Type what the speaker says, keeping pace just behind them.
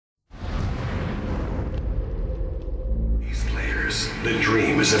years, the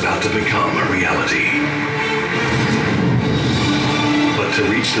dream is about to become a reality. But to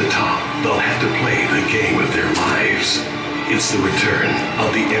reach the top, they'll have to play the game of their lives. It's the return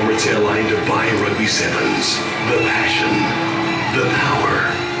of the Emirates Airline Dubai Rugby Sevens. The passion, the power,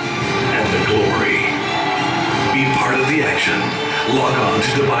 and the glory. Be part of the action. Log on to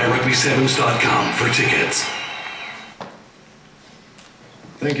dubai2010presser.wmv for tickets.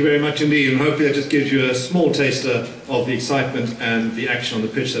 Thank you very much indeed, and hopefully that just gives you a small taster of the excitement and the action on the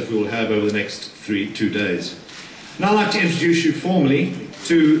pitch that we will have over the next 2 days. Now I'd like to introduce you formally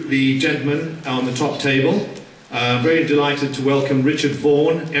to the gentleman on the top table. Very delighted to welcome Richard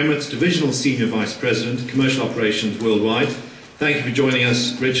Vaughan, Emirates Divisional Senior Vice President, Commercial Operations Worldwide. Thank you for joining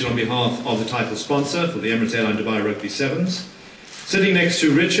us, Richard, on behalf of the title sponsor for the Emirates Airline Dubai Rugby Sevens. Sitting next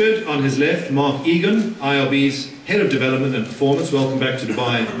to Richard, on his left, Mark Egan, IRB's Head of Development and Performance. Welcome back to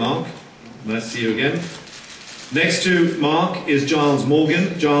Dubai, Mark. Nice to see you again. Next to Mark is Giles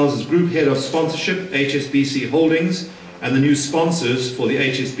Morgan. Giles is Group Head of Sponsorship, HSBC Holdings, and the new sponsors for the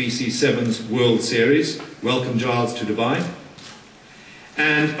HSBC Sevens World Series. Welcome, Giles, to Dubai.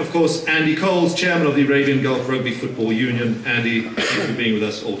 And, of course, Andy Coles, Chairman of the Arabian Gulf Rugby Football Union. Andy, thank you for being with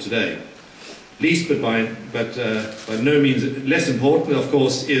us all today. Least but by no means less important, of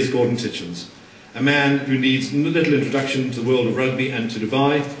course, is Gordon Titchens, a man who needs little introduction to the world of rugby and to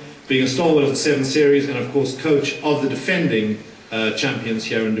Dubai, being a stalwart of the Seven Series and, of course, coach of the defending champions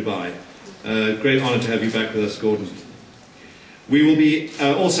here in Dubai. Great honour to have you back with us, Gordon. We will be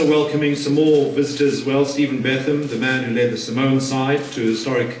also welcoming some more visitors as well. Stephen Betham, the man who led the Samoan side to a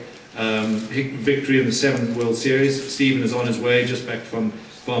historic victory in the 7th World Series. Stephen is on his way just back from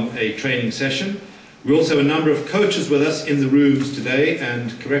a training session. We also have a number of coaches with us in the rooms today,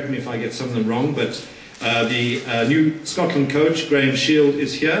 and correct me if I get some of them wrong, but the new Scotland coach, Graham Shield,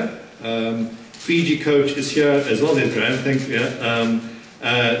 is here. Fiji coach is here as well. There's Graham, thank you.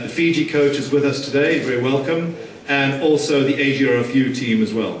 The Fiji coach is with us today, very welcome. And also the AGRFU team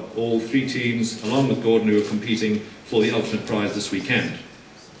as well. All 3 teams, along with Gordon, who are competing for the ultimate prize this weekend.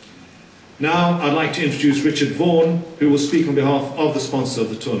 Now I'd like to introduce Richard Vaughan, who will speak on behalf of the sponsor of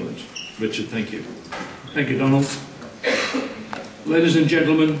the tournament. Richard, thank you. Thank you, Donald. Ladies and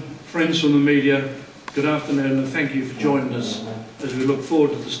gentlemen, friends from the media, good afternoon, and thank you for joining us as we look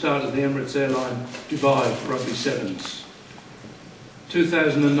forward to the start of the Emirates Airline Dubai Rugby Sevens.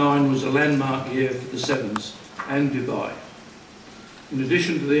 2009 was a landmark year for the Sevens and Dubai. In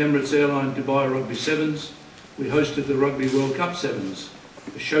addition to the Emirates Airline Dubai Rugby Sevens, we hosted the Rugby World Cup Sevens,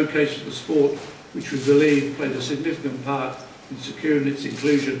 a showcase of the sport which we believe played a significant part in securing its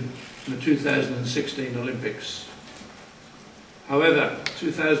inclusion in the 2016 Olympics. However,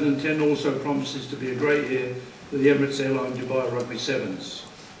 2010 also promises to be a great year for the Emirates Airline Dubai Rugby Sevens.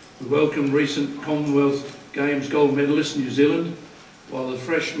 We welcome recent Commonwealth Games gold medalist New Zealand, while the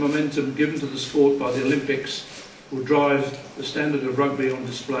fresh momentum given to the sport by the Olympics will drive the standard of rugby on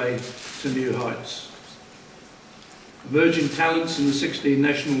display to new heights. Emerging talents in the 16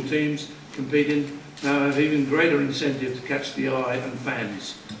 national teams competing now have even greater incentive to catch the eye and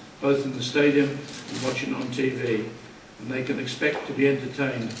fans, both in the stadium and watching on TV, and they can expect to be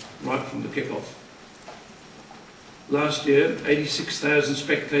entertained right from the kick-off. Last year, 86,000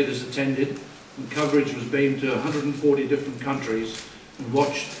 spectators attended, and coverage was beamed to 140 different countries and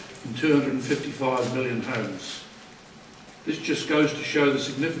watched in 255 million homes. This just goes to show the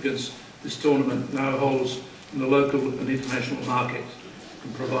significance this tournament now holds in the local and international market,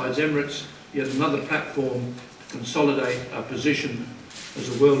 and provides Emirates yet another platform to consolidate our position as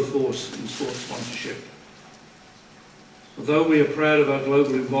a world force in sports sponsorship. Although we are proud of our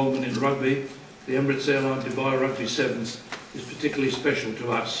global involvement in rugby, the Emirates Airline Dubai Rugby Sevens is particularly special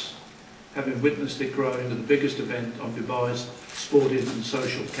to us, having witnessed it grow into the biggest event on Dubai's sporting and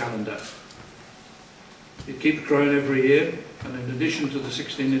social calendar. It keeps growing every year, and in addition to the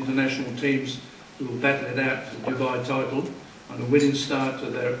 16 international teams who will battle it out for the Dubai title and a winning start to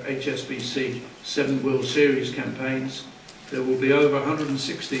their HSBC 7 World Series campaigns, there will be over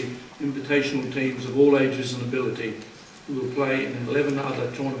 160 invitational teams of all ages and ability who will play in 11 other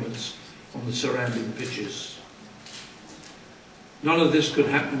tournaments on the surrounding pitches. None of this could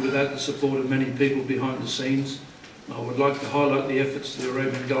happen without the support of many people behind the scenes, and I would like to highlight the efforts of the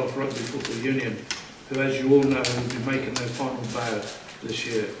Arabian Gulf Rugby Football Union, who, as you all know, will be making their final bow this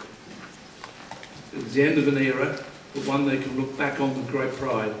year. It's the end of an era, but one they can look back on with great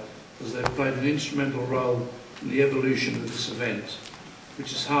pride, as they've played an instrumental role in the evolution of this event,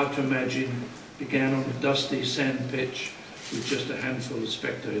 which is hard to imagine began on a dusty sand pitch with just a handful of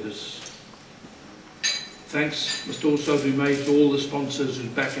spectators. Thanks must also be made to all the sponsors whose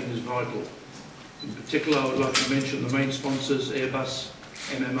backing is vital. In particular, I would like to mention the main sponsors: Airbus,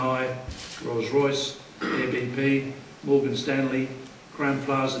 MMI, Rolls-Royce, ABP, Morgan Stanley, Crown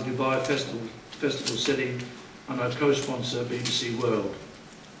Plaza Dubai Festival City, and our co-sponsor BBC World.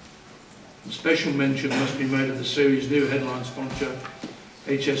 A special mention must be made of the series' new headline sponsor,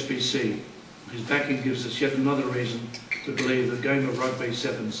 HSBC, whose backing gives us yet another reason to believe the game of rugby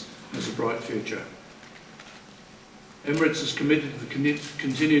sevens has a bright future. Emirates is committed to the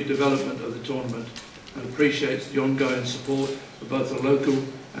continued development of the tournament and appreciates the ongoing support of both the local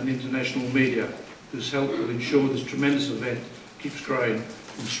and international media, whose help will ensure this tremendous event keeps growing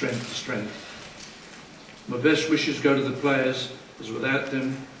from strength to strength. My best wishes go to the players, as without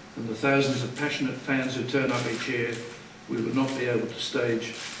them and the thousands of passionate fans who turn up each year, we would not be able to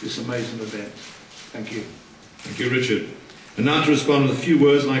stage this amazing event. Thank you. Thank you, Richard. And now to respond with a few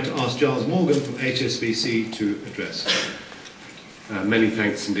words, I'd like to ask Giles Morgan from HSBC to address. Many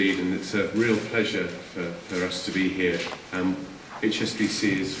thanks indeed, and it's a real pleasure for us to be here.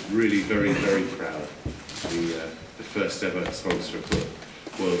 HSBC is really very, very proud to be the first ever sponsor of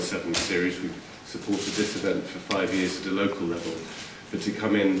the World Sevens Series. We've supported this event for 5 years at a local level, but to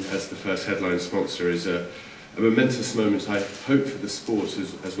come in as the first headline sponsor is a momentous moment, I hope, for the sport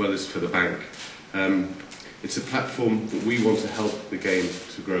as well as for the bank. It's a platform that we want to help the game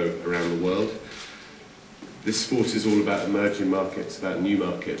to grow around the world. This sport is all about emerging markets, about new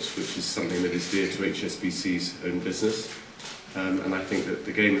markets, which is something that is dear to HSBC's own business. And I think that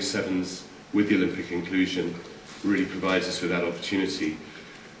the game of sevens with the Olympic inclusion really provides us with that opportunity.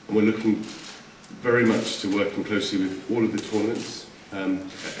 And we're looking very much to working closely with all of the tournaments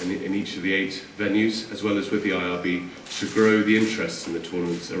in each of the 8 venues, as well as with the IRB, to grow the interest in the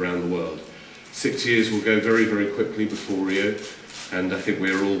tournaments around the world. 6 years will go very, very quickly before Rio, and I think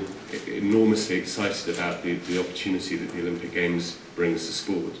we're all enormously excited about the opportunity that the Olympic Games brings to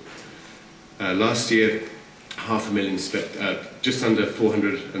sport. Last year, just under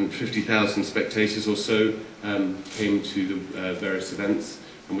 450,000 spectators or so came to the various events,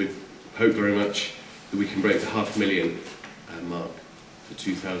 and we hope very much that we can break the 500,000 mark for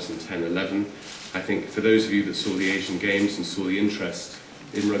 2010-11. I think for those of you that saw the Asian Games and saw the interest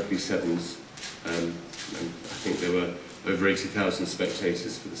in rugby sevens, and I think there were over 80,000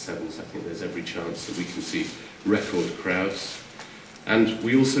 spectators for the sevens. I think there's every chance that we can see record crowds. And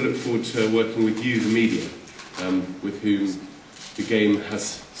we also look forward to working with you, the media, with whom the game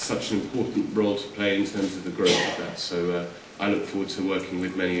has such an important role to play in terms of the growth of that. So I look forward to working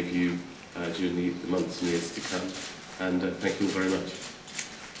with many of you during the months and years to come. And thank you all very much.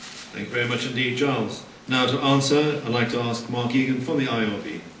 Thank you very much indeed, Giles. Now to answer, I'd like to ask Mark Egan from the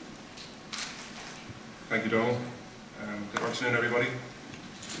IRB. Thank you, Donald. Good afternoon, everybody.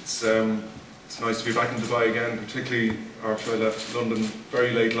 It's nice to be back in Dubai again, particularly after I left London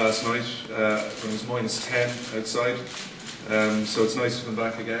very late last night when it was -10 outside. So it's nice to come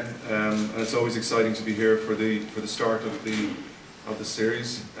back again, and it's always exciting to be here for the start of the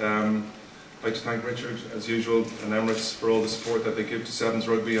series. I'd like to thank Richard, as usual, and Emirates for all the support that they give to Sevens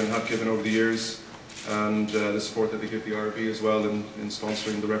Rugby and have given over the years, and the support that they give the IRB as well in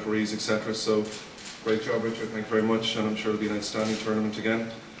sponsoring the referees, etc. So great job, Richard, thank you very much, and I'm sure it'll be an outstanding tournament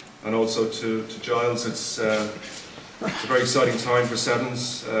again. And also to Giles, it's a very exciting time for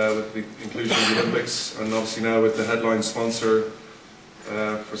Sevens with the inclusion of the Olympics, and obviously now with the headline sponsor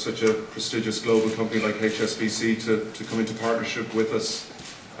for such a prestigious global company like HSBC to come into partnership with us,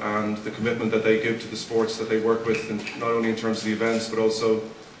 and the commitment that they give to the sports that they work with, and not only in terms of the events but also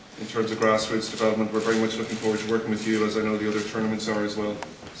in terms of grassroots development. We're very much looking forward to working with you, as I know the other tournaments are as well.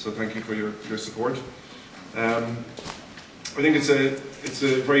 So thank you for your support. I think it's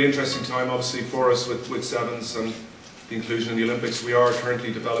a very interesting time, obviously, for us with Sevens and the inclusion in the Olympics. We are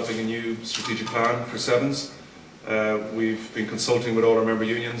currently developing a new strategic plan for Sevens. We've been consulting with all our member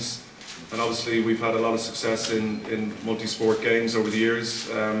unions, and obviously we've had a lot of success in multi-sport games over the years.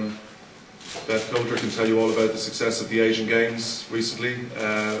 Beth Coulter can tell you all about the success of the Asian Games recently.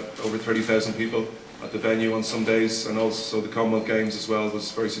 Over 30,000 people at the venue on some days, and also the Commonwealth Games as well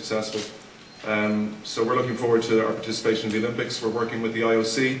was very successful. So we're looking forward to our participation in the Olympics. We're working with the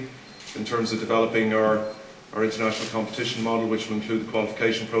IOC in terms of developing our international competition model, which will include the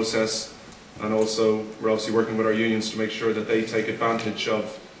qualification process, and also we're obviously working with our unions to make sure that they take advantage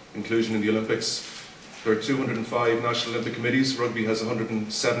of inclusion in the Olympics. There are 205 National Olympic Committees. Rugby has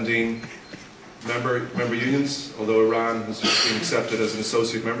 117 member unions, although Iran has just been accepted as an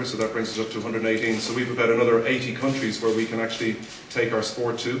associate member, so that brings us up to 118. So we've about another 80 countries where we can actually take our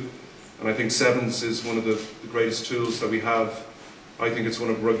sport to. And I think Sevens is one of the greatest tools that we have. I think it's one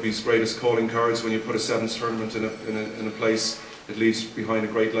of rugby's greatest calling cards. When you put a Sevens tournament in a place, it leaves behind a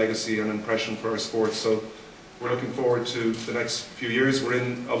great legacy and impression for our sport. So we're looking forward to the next few years. We're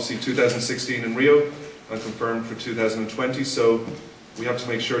in obviously 2016 in Rio and confirmed for 2020, so we have to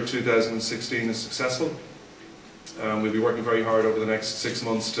make sure 2016 is successful. We'll be working very hard over the next 6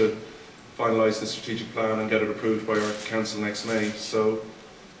 months to finalise the strategic plan and get it approved by our council next May. So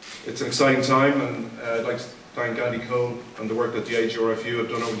it's an exciting time, and I'd like to thank Andy Cole and the work that the AGRFU have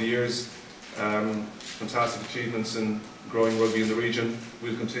done over the years. Fantastic achievements in growing rugby in the region.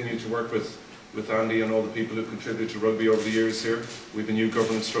 We'll continue to work with Andy and all the people who've contributed to rugby over the years here. We have a new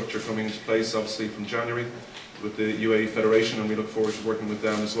governance structure coming into place, obviously from January, with the UAE Federation, and we look forward to working with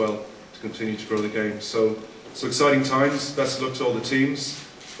them as well to continue to grow the game. So exciting times. Best of luck to all the teams.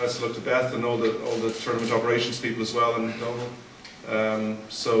 Best of luck to Beth and all the tournament operations people as well, and Donald.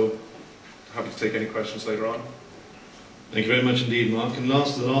 So happy to take any questions later on. Thank you very much indeed, Mark. And the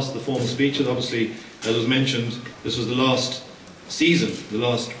last of the formal speeches, obviously, as was mentioned, this was the last season, the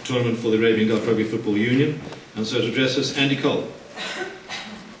last tournament for the Arabian Gulf Rugby Football Union. And so to address us, Andy Cole.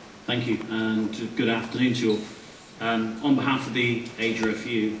 Thank you, and good afternoon to you all. On behalf of the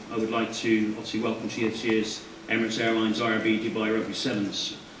AGRFU, I would like to obviously welcome to this year's Emirates Airlines IRB Dubai Rugby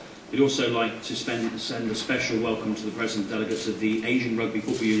Sevens. We'd also like to send a special welcome to the President Delegates of the Asian Rugby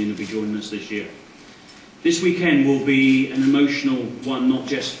Football Union who will be joining us this year. This weekend will be an emotional one, not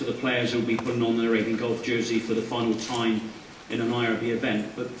just for the players who will be putting on their Arabian Gulf jersey for the final time in an IRB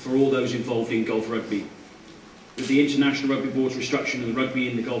event, but for all those involved in Gulf rugby. With the International Rugby Board's restructuring of the rugby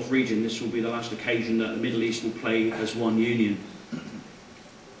in the Gulf region, this will be the last occasion that the Middle East will play as one union.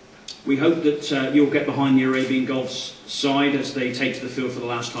 We hope that you'll get behind the Arabian Gulf's side as they take to the field for the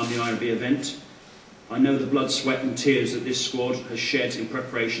last time in the IRB event. I know the blood, sweat and tears that this squad has shed in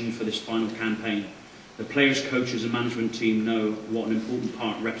preparation for this final campaign. The players, coaches and management team know what an important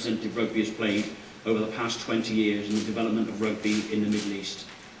part representative rugby has played over the past 20 years in the development of rugby in the Middle East.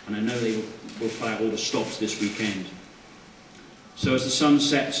 And I know they will play out all the stops this weekend. So as the sun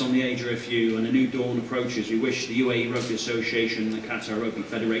sets on the AGRFU and a new dawn approaches, we wish the UAE Rugby Association and the Qatar Rugby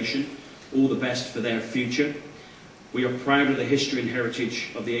Federation all the best for their future. We are proud of the history and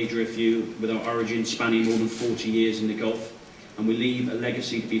heritage of the AGRFU, with our origins spanning more than 40 years in the Gulf, and we leave a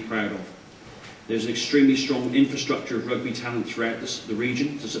legacy to be proud of. There's an extremely strong infrastructure of rugby talent throughout the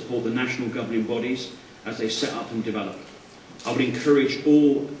region to support the national governing bodies as they set up and develop. I would encourage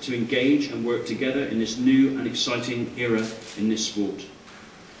all to engage and work together in this new and exciting era in this sport.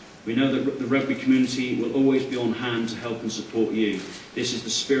 We know that the rugby community will always be on hand to help and support you. This is the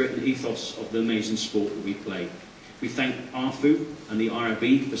spirit and ethos of the amazing sport that we play. We thank ARFU and the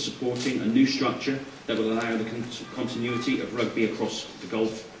IRB for supporting a new structure that will allow the continuity of rugby across the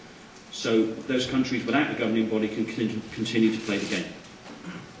Gulf, so those countries without a governing body can continue to play the game.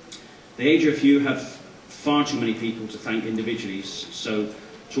 The AGRFU have far too many people to thank individually, so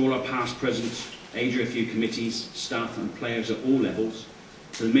to all our past, present AGRFU committees, staff and players at all levels,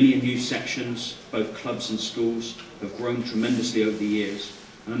 to the many and new sections, both clubs and schools, have grown tremendously over the years.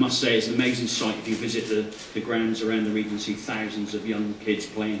 And I must say it's an amazing sight if you visit the grounds around the region and see thousands of young kids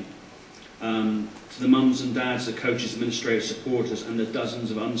playing. To the mums and dads, the coaches, administrators, supporters and the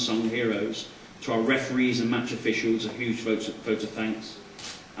dozens of unsung heroes, to our referees and match officials, a huge vote of thanks.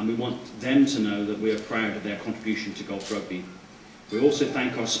 And we want them to know that we are proud of their contribution to Gulf rugby. We also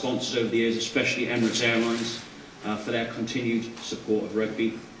thank our sponsors over the years, especially Emirates Airlines, for their continued support of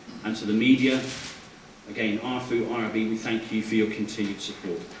rugby. And to the media, again, ARFU, IRB, we thank you for your continued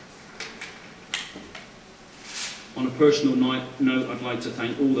support. On a personal note, I'd like to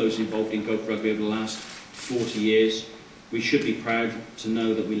thank all those involved in Gulf rugby over the last 40 years. We should be proud to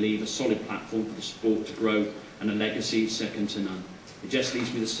know that we leave a solid platform for the sport to grow and a legacy second to none. It just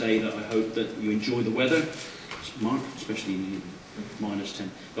leaves me to say that I hope that you enjoy the weather, Mark, especially in -10,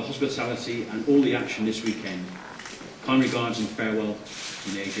 the hospitality and all the action this weekend. Kind regards and farewell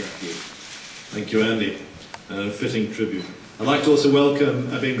from the AGRFU. Thank you, Andy. Fitting tribute. I'd like to also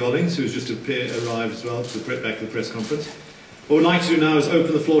welcome Abin Goldings, who's just arrived as well back to the press conference. What we'd like to do now is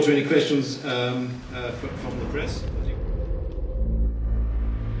open the floor to any questions from the press.